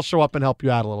while, I'll show up and help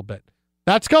you out a little bit.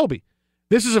 That's Kobe.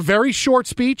 This is a very short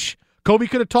speech. Kobe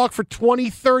could have talked for 20,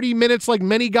 30 minutes like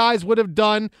many guys would have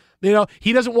done.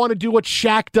 He doesn't want to do what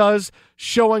Shaq does,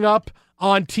 showing up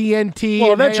on TNT.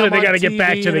 Well, eventually they got to get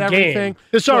back to the everything. game.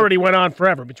 This already went on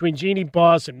forever between Jeannie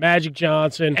Buss and Magic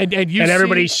Johnson and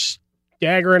everybody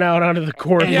staggering out onto the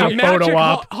court and a photo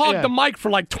op. Hogged the mic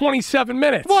for like 27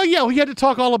 minutes. Well, yeah, we had to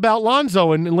talk all about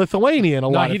Lonzo and Lithuania and a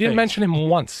lot of he didn't things. mention him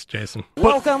once, Jason.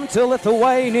 Welcome to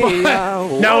Lithuania.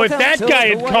 Now, if that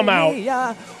guy had come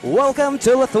out. Welcome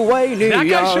to Lithuania. That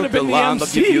guy should have been the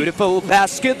MC. Beautiful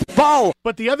basketball.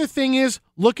 But the other thing is,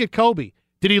 look at Kobe.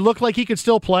 Did he look like he could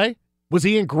still play? Was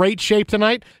he in great shape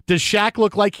tonight? Does Shaq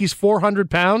look like he's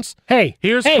 400 pounds?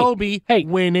 Here's Kobe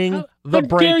winning the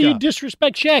breakup. How dare you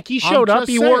disrespect Shaq? He showed up.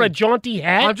 He wore a jaunty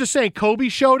hat. I'm just saying, Kobe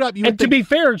showed up. And to be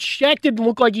fair, Shaq didn't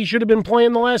look like he should have been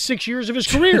playing the last 6 years of his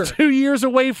career. 2 years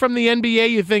away from the NBA,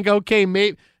 you think, okay,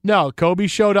 maybe. No, Kobe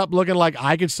showed up looking like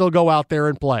I could still go out there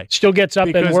and play. Still gets up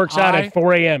and works out at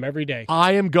 4 a.m. every day.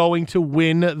 I am going to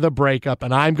win the breakup,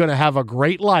 and I'm going to have a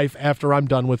great life after I'm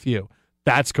done with you.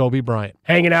 That's Kobe Bryant.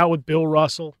 Hanging out with Bill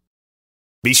Russell.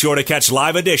 Be sure to catch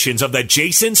live editions of The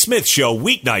Jason Smith Show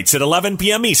weeknights at 11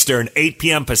 p.m. Eastern, 8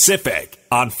 p.m. Pacific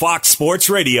on Fox Sports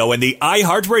Radio and the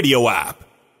iHeartRadio app.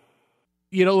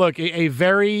 Look, a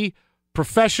very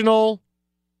professional,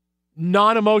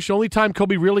 non-emotional. Only time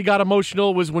Kobe really got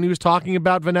emotional was when he was talking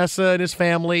about Vanessa and his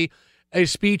family. A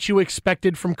speech you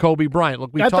expected from Kobe Bryant.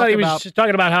 Look, I thought he was just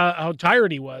talking about how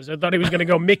tired he was. I thought he was going to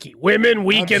go Mickey. Women,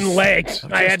 weakened legs.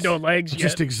 I had no legs yet.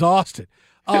 Just exhausted.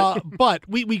 But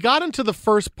we got into the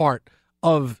first part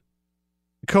of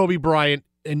Kobe Bryant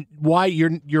and why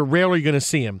you're rarely going to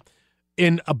see him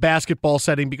in a basketball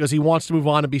setting because he wants to move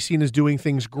on and be seen as doing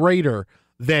things greater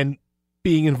than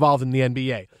being involved in the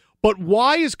NBA. But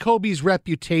why is Kobe's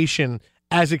reputation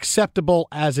as acceptable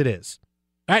as it is?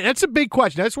 Right, that's a big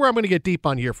question. That's where I'm going to get deep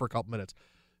on here for a couple minutes.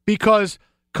 Because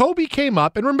Kobe came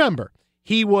up, and remember,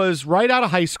 he was right out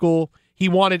of high school. He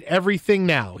wanted everything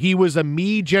now. He was a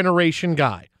me generation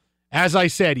guy. As I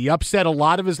said, he upset a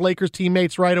lot of his Lakers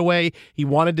teammates right away. He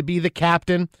wanted to be the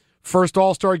captain. First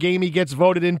All-Star game he gets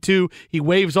voted into. He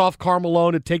waves off Karl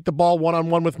Malone to take the ball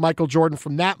one-on-one with Michael Jordan.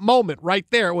 From that moment right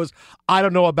there, it was, I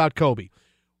don't know about Kobe.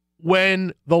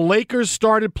 When the Lakers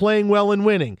started playing well and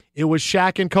winning, it was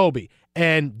Shaq and Kobe.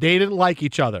 And they didn't like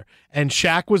each other. And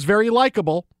Shaq was very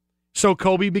likable, so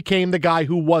Kobe became the guy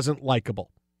who wasn't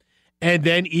likable. And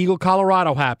then Eagle,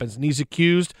 Colorado happens, and he's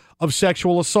accused of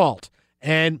sexual assault.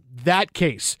 And that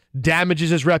case damages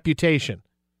his reputation.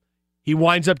 He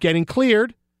winds up getting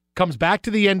cleared, comes back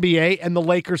to the NBA, and the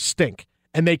Lakers stink,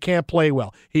 and they can't play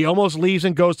well. He almost leaves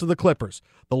and goes to the Clippers.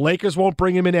 The Lakers won't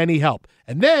bring him in any help.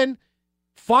 And then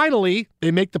finally, they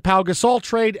make the Pau Gasol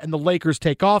trade, and the Lakers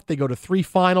take off. They go to 3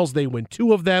 finals. They win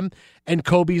 2 of them. And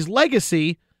Kobe's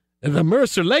legacy, the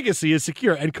Mercer legacy, is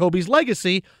secure. And Kobe's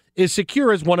legacy is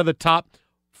secure as one of the top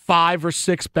 5 or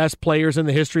 6 best players in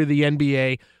the history of the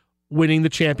NBA, winning the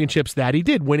championships that he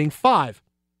did, winning 5.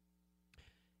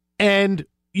 And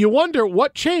you wonder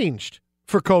what changed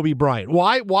for Kobe Bryant.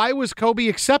 Why was Kobe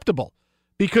acceptable?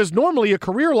 Because normally a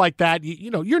career like that,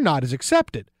 you're not as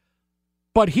accepted.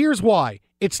 But here's why.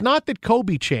 It's not that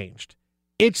Kobe changed.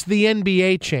 It's the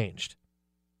NBA changed.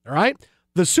 All right?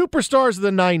 The superstars of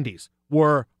the 90s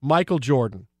were Michael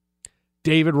Jordan,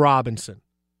 David Robinson,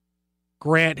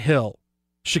 Grant Hill,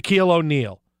 Shaquille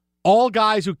O'Neal, all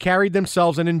guys who carried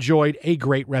themselves and enjoyed a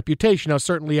great reputation. Now,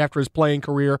 certainly after his playing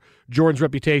career, Jordan's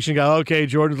reputation got, okay,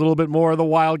 Jordan's a little bit more of the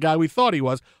wild guy we thought he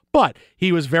was, but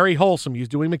he was very wholesome. He was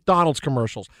doing McDonald's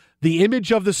commercials. The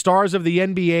image of the stars of the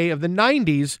NBA of the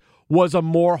 90s was a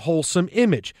more wholesome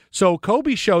image. So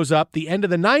Kobe shows up the end of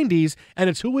the 90s, and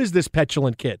it's, who is this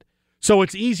petulant kid? So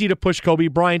it's easy to push Kobe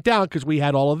Bryant down because we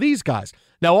had all of these guys.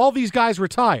 Now, all these guys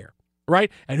retire.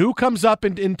 Right? And who comes up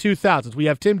in 2000s? We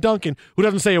have Tim Duncan, who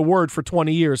doesn't say a word for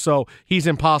 20 years, so he's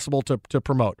impossible to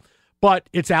promote. But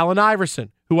it's Allen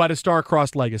Iverson, who had a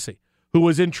star-crossed legacy, who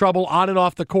was in trouble on and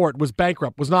off the court, was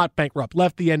bankrupt, was not bankrupt,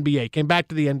 left the NBA, came back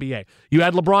to the NBA. You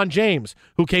had LeBron James,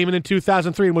 who came in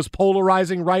 2003 and was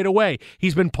polarizing right away.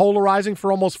 He's been polarizing for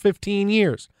almost 15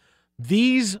 years.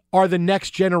 These are the next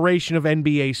generation of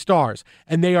NBA stars,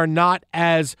 and they are not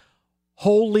as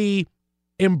wholly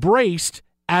embraced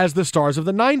as the stars of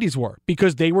the 90s were,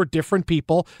 because they were different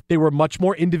people. They were much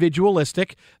more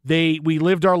individualistic. We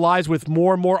lived our lives with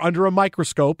more and more under a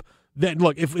microscope. That,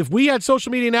 look, if we had social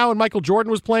media now and Michael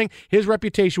Jordan was playing, his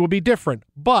reputation would be different,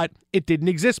 but it didn't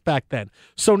exist back then.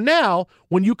 So now,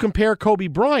 when you compare Kobe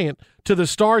Bryant to the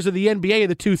stars of the NBA of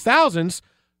the 2000s,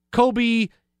 Kobe,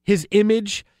 his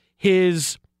image,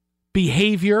 his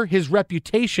behavior, his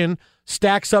reputation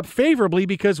stacks up favorably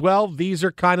because, well, these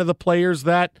are kind of the players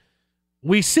that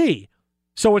we see.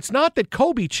 So it's not that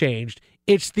Kobe changed.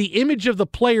 It's the image of the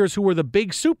players who were the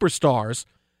big superstars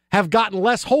have gotten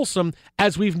less wholesome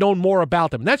as we've known more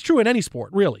about them. And that's true in any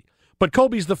sport, really. But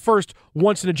Kobe's the first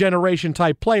once-in-a-generation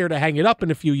type player to hang it up in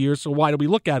a few years, so why do we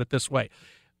look at it this way?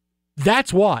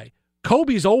 That's why.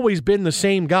 Kobe's always been the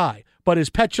same guy, but his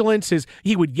petulance,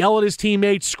 he would yell at his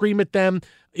teammates, scream at them.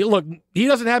 Look, he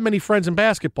doesn't have many friends in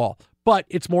basketball. But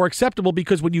it's more acceptable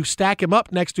because when you stack him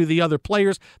up next to the other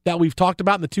players that we've talked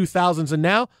about in the 2000s and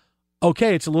now,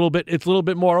 okay, it's a little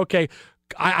bit more okay.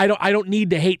 I don't need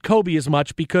to hate Kobe as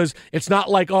much because it's not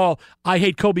like, oh, I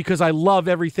hate Kobe because I love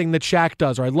everything that Shaq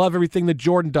does, or I love everything that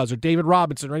Jordan does, or David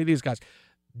Robinson, or any of these guys.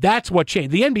 That's what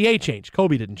changed. The NBA changed.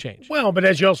 Kobe didn't change. Well, but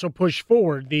as you also push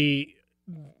forward, the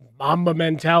Mamba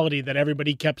mentality that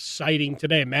everybody kept citing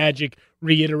today, Magic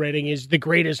reiterating is the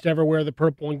greatest to ever wear the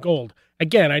purple and gold.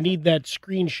 Again, I need that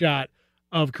screenshot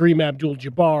of Kareem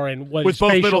Abdul-Jabbar and what his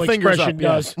facial expression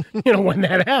does, when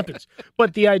that happens.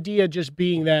 But the idea just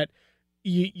being that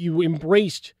you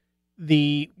embraced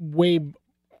the way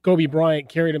Kobe Bryant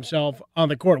carried himself on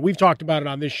the court. We've talked about it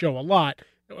on this show a lot,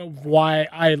 of why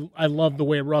I love the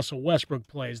way Russell Westbrook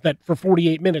plays, that for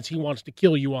 48 minutes he wants to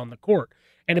kill you on the court.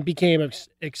 And it became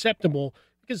acceptable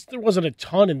because there wasn't a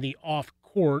ton in the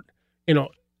off-court.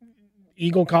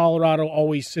 Eagle, Colorado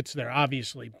always sits there,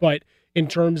 obviously. But in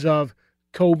terms of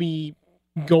Kobe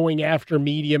going after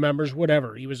media members,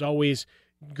 whatever, he was always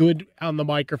good on the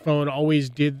microphone, always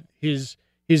did his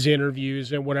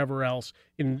interviews and whatever else.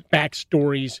 In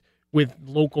backstories with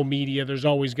local media, there's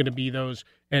always going to be those,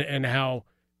 and how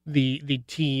the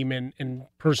team and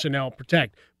personnel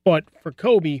protect. But for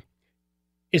Kobe,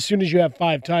 as soon as you have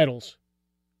 5 titles,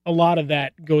 a lot of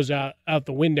that goes out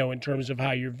the window in terms of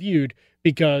how you're viewed,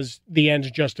 because the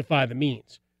ends justify the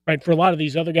means, right? For a lot of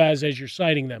these other guys, as you're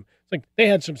citing them, it's like they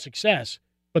had some success,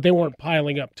 but they weren't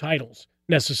piling up titles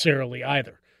necessarily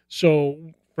either.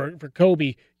 So for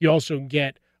Kobe, you also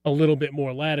get a little bit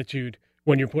more latitude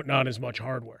when you're putting on as much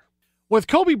hardware. With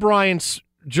Kobe Bryant's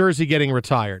jersey getting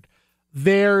retired,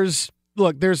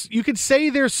 you could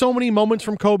say there's so many moments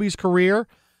from Kobe's career,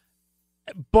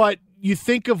 but you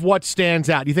think of what stands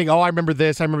out. You think, oh, I remember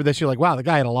this. You're like, wow, the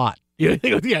guy had a lot. He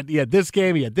had this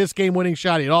game winning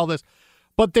shot, he had all this.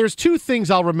 But there's 2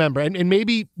 things I'll remember, and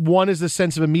maybe one is the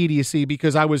sense of immediacy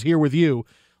because I was here with you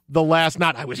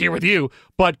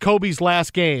but Kobe's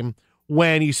last game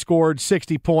when he scored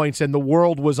 60 points and the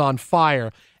world was on fire.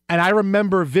 And I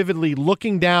remember vividly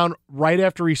looking down right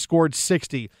after he scored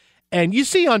 60. And you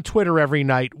see on Twitter every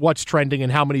night what's trending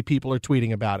and how many people are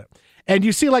tweeting about it. And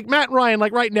you see, like Matt Ryan,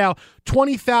 like right now,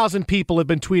 20,000 people have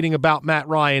been tweeting about Matt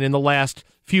Ryan in the last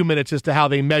few minutes as to how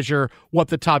they measure what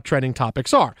the top trending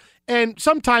topics are. And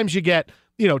sometimes you get,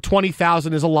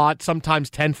 20,000 is a lot,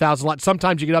 sometimes 10,000 a lot,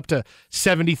 sometimes you get up to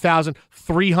 70,000,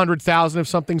 300,000 if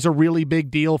something's a really big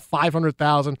deal,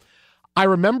 500,000. I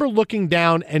remember looking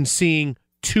down and seeing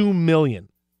 2 million.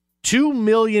 2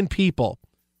 million people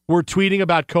were tweeting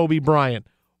about Kobe Bryant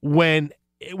when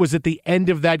it was at the end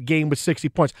of that game with 60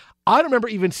 points. I don't remember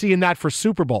even seeing that for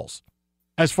Super Bowls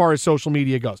as far as social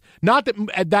media goes. Not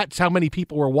that that's how many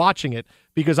people were watching it,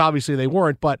 because obviously they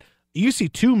weren't, but you see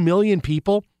 2 million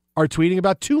people are tweeting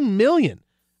about 2 million.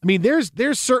 I mean,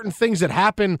 there's certain things that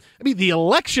happen. I mean, the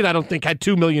election, I don't think, had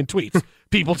 2 million tweets.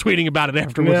 People tweeting about it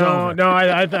after it was over. No,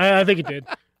 I think it did.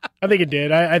 I think it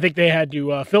did. I think they had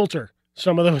to filter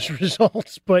some of those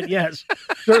results. But yes,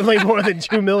 certainly more than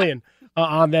 2 million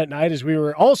on that night, as we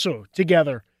were also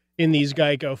together in these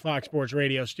Geico Fox Sports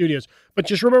Radio studios. But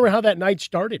just remember how that night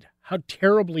started, how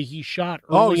terribly he shot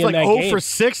early in that game. Oh, he's like 0 for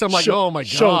 6. I'm like, oh, my God.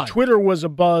 So Twitter was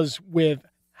abuzz with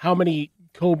how many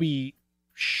Kobe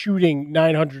shooting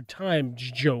 900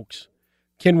 times jokes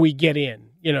can we get in?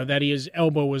 You know, that his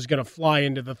elbow was going to fly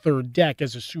into the third deck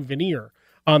as a souvenir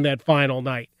on that final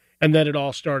night. And then it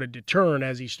all started to turn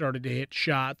as he started to hit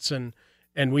shots, and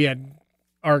we had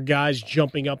our guys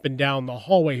jumping up and down the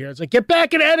hallway here. It's like, get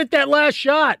back and edit that last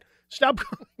shot. Stop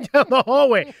going down the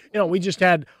hallway. You know, we just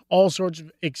had all sorts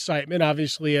of excitement,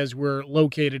 obviously, as we're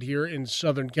located here in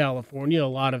Southern California. A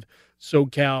lot of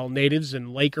SoCal natives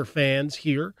and Laker fans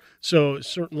here. So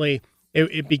certainly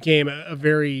it became a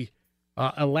very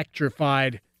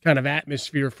electrified kind of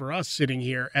atmosphere for us sitting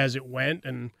here as it went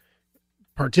and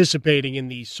participating in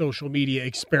the social media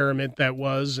experiment that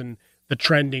was and the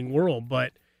trending world.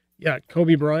 But, yeah,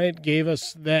 Kobe Bryant gave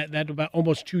us that about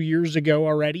almost 2 years ago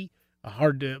already.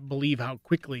 Hard to believe how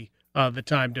quickly the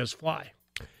time does fly.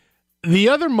 The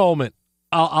other moment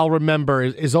I'll remember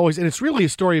is always, and it's really a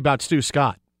story about Stu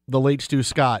Scott, the late Stu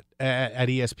Scott at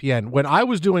ESPN. When I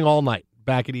was doing All Night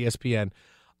back at ESPN,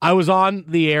 I was on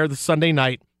the air the Sunday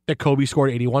night that Kobe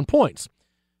scored 81 points.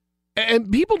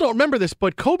 And people don't remember this,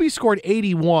 but Kobe scored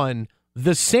 81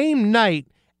 the same night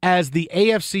as the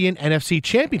AFC and NFC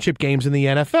championship games in the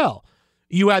NFL.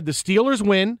 You had the Steelers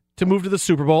win to move to the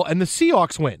Super Bowl and the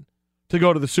Seahawks win to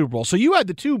go to the Super Bowl. So you had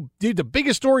the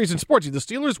biggest stories in sports, the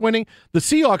Steelers winning, the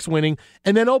Seahawks winning,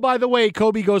 and then, oh, by the way,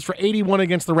 Kobe goes for 81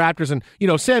 against the Raptors, and, you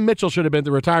know, Sam Mitchell should have been at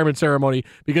the retirement ceremony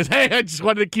because, hey, I just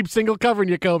wanted to keep single covering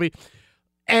you, Kobe.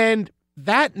 And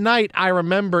that night, I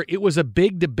remember it was a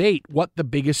big debate what the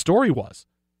biggest story was.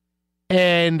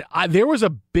 And there was a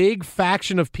big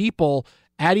faction of people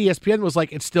at ESPN was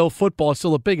like, it's still football, it's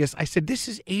still the biggest. I said, this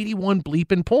is 81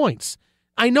 bleeping points.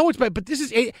 I know it's bad, but this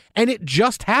is and it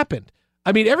just happened.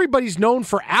 I mean, everybody's known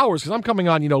for hours because I'm coming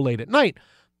on, late at night.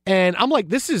 And I'm like,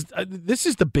 this is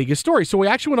the biggest story. So we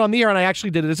actually went on the air and I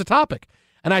actually did it as a topic.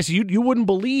 And I said, you wouldn't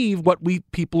believe what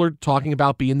people are talking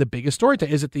about being the biggest story.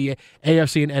 Is it the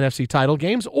AFC and NFC title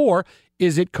games, or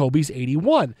is it Kobe's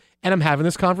 81? And I'm having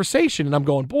this conversation and I'm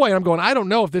going, I don't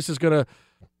know if this is going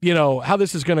to, how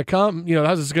this is going to come,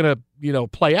 how this is going to,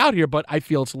 play out here, but I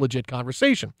feel it's a legit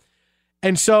conversation.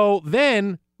 And so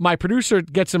then my producer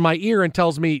gets in my ear and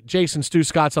tells me, Jason, Stu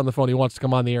Scott's on the phone. He wants to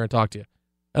come on the air and talk to you.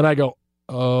 And I go,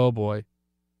 oh, boy.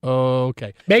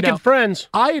 Okay. Making friends.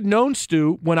 I had known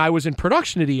Stu when I was in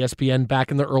production at ESPN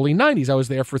back in the early 90s. I was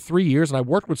there for 3 years, and I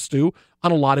worked with Stu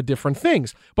on a lot of different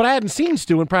things. But I hadn't seen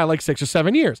Stu in probably like 6 or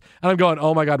 7 years. And I'm going,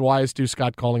 oh, my God, why is Stu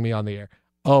Scott calling me on the air?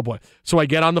 Oh, boy. So I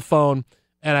get on the phone,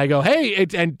 and I go, hey,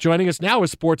 and joining us now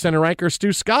is SportsCenter anchor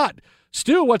Stu Scott.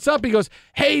 Stu, what's up? He goes,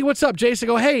 hey, what's up, Jason?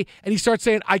 I go, hey. And he starts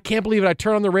saying, I can't believe it. I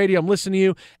turn on the radio. I'm listening to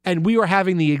you. And we were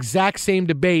having the exact same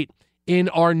debate in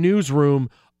our newsroom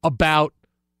about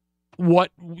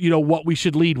what we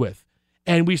should lead with.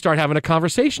 And we start having a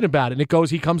conversation about it. And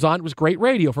he comes on. It was great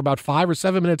radio for about 5 or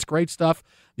 7 minutes. Great stuff.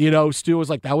 Stu was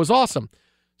like, that was awesome.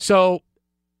 So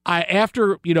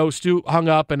after Stu hung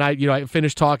up and I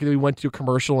finished talking, we went to a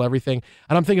commercial and everything.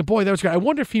 And I'm thinking, boy, that was great. I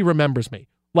wonder if he remembers me.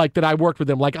 Like that I worked with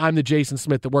him, like I'm the Jason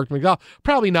Smith that worked with me. Oh,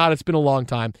 probably not. It's been a long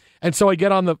time. And so I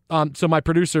get on so my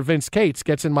producer, Vince Cates,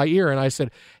 gets in my ear and I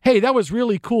said, hey, that was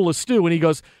really cool of Stu. And he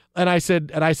goes, and I said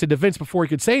to Vince before he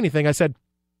could say anything, I said,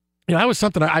 that was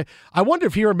something I wonder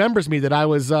if he remembers me that I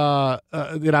was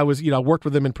worked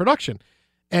with him in production.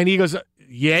 And he goes,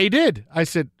 yeah, he did. I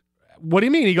said, what do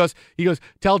you mean? He goes,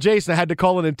 tell Jason I had to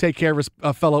call in and take care of his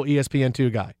fellow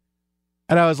ESPN2 guy.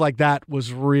 And I was like, that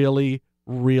was really,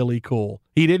 really cool.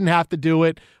 He didn't have to do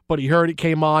it, but he heard it,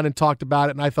 came on and talked about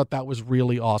it, and I thought that was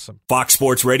really awesome. Fox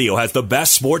Sports Radio has the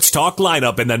best sports talk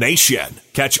lineup in the nation.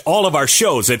 Catch all of our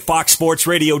shows at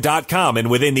foxsportsradio.com and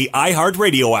within the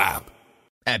iHeartRadio app.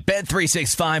 At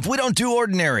Bet365, we don't do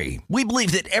ordinary. We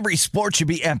believe that every sport should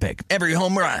be epic. Every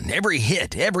home run, every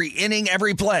hit, every inning,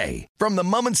 every play. From the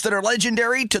moments that are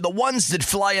legendary to the ones that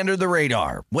fly under the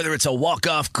radar. Whether it's a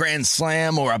walk-off grand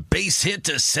slam or a base hit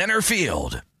to center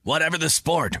field. Whatever the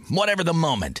sport, whatever the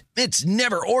moment, it's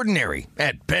never ordinary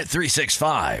at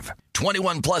Bet365.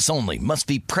 21 plus only. Must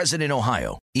be present in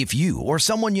Ohio. If you or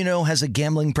someone you know has a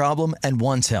gambling problem and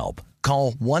wants help,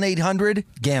 call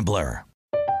 1-800-GAMBLER.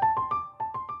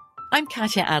 I'm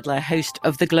Katya Adler, host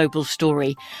of The Global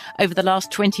Story. Over the last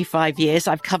 25 years,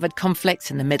 I've covered conflicts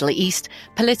in the Middle East,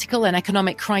 political and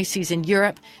economic crises in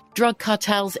Europe, drug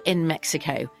cartels in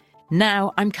Mexico.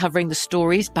 Now I'm covering the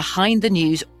stories behind the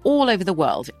news all over the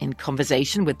world in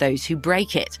conversation with those who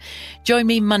break it. Join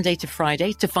me Monday to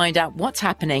Friday to find out what's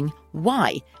happening,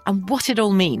 why, and what it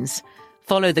all means.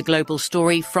 Follow The Global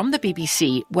Story from the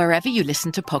BBC wherever you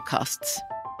listen to podcasts.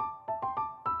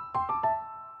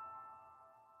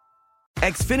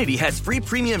 Xfinity has free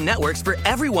premium networks for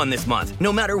everyone this month,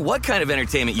 no matter what kind of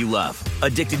entertainment you love.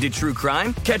 Addicted to true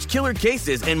crime? Catch killer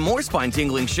cases and more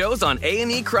spine-tingling shows on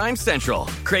A&E Crime Central.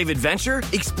 Crave adventure?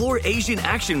 Explore Asian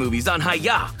action movies on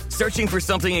Hi-YAH. Searching for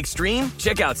something extreme?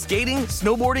 Check out skating,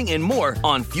 snowboarding, and more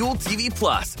on Fuel TV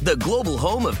Plus, the global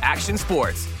home of action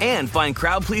sports. And find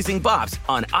crowd-pleasing bops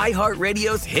on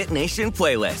iHeartRadio's Hit Nation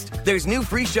playlist. There's new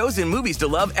free shows and movies to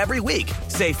love every week.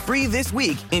 Say free this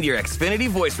week in your Xfinity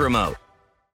voice remote.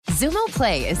 Xumo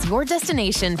Play is your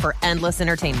destination for endless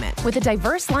entertainment. With a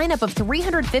diverse lineup of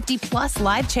 350 plus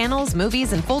live channels,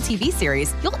 movies, and full TV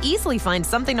series, you'll easily find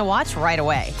something to watch right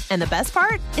away. And the best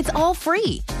part? It's all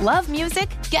free. Love music?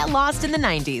 Get lost in the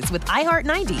 90s with iHeart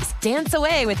 90s, dance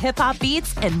away with hip-hop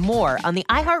beats, and more on the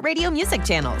iHeartRadio music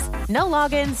channels. No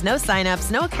logins, no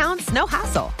signups, no accounts, no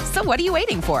hassle. So what are you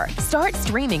waiting for? Start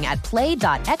streaming at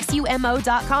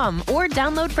play.xumo.com or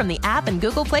download from the app and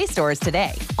Google Play stores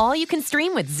today. All you can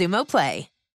stream with Xumo Play.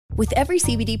 With every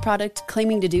CBD product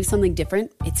claiming to do something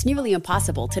different, it's nearly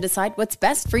impossible to decide what's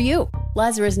best for you.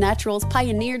 Lazarus Naturals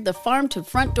pioneered the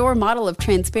farm-to-front-door model of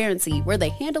transparency, where they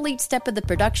handle each step of the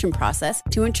production process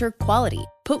to ensure quality,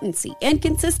 potency, and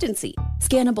consistency.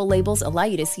 Scannable labels allow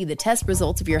you to see the test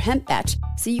results of your hemp batch,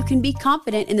 so you can be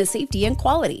confident in the safety and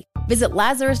quality. Visit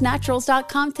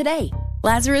LazarusNaturals.com today.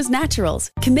 Lazarus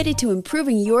Naturals, committed to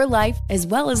improving your life as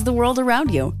well as the world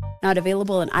around you. Not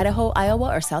available in Idaho,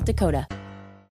 Iowa, or South Dakota.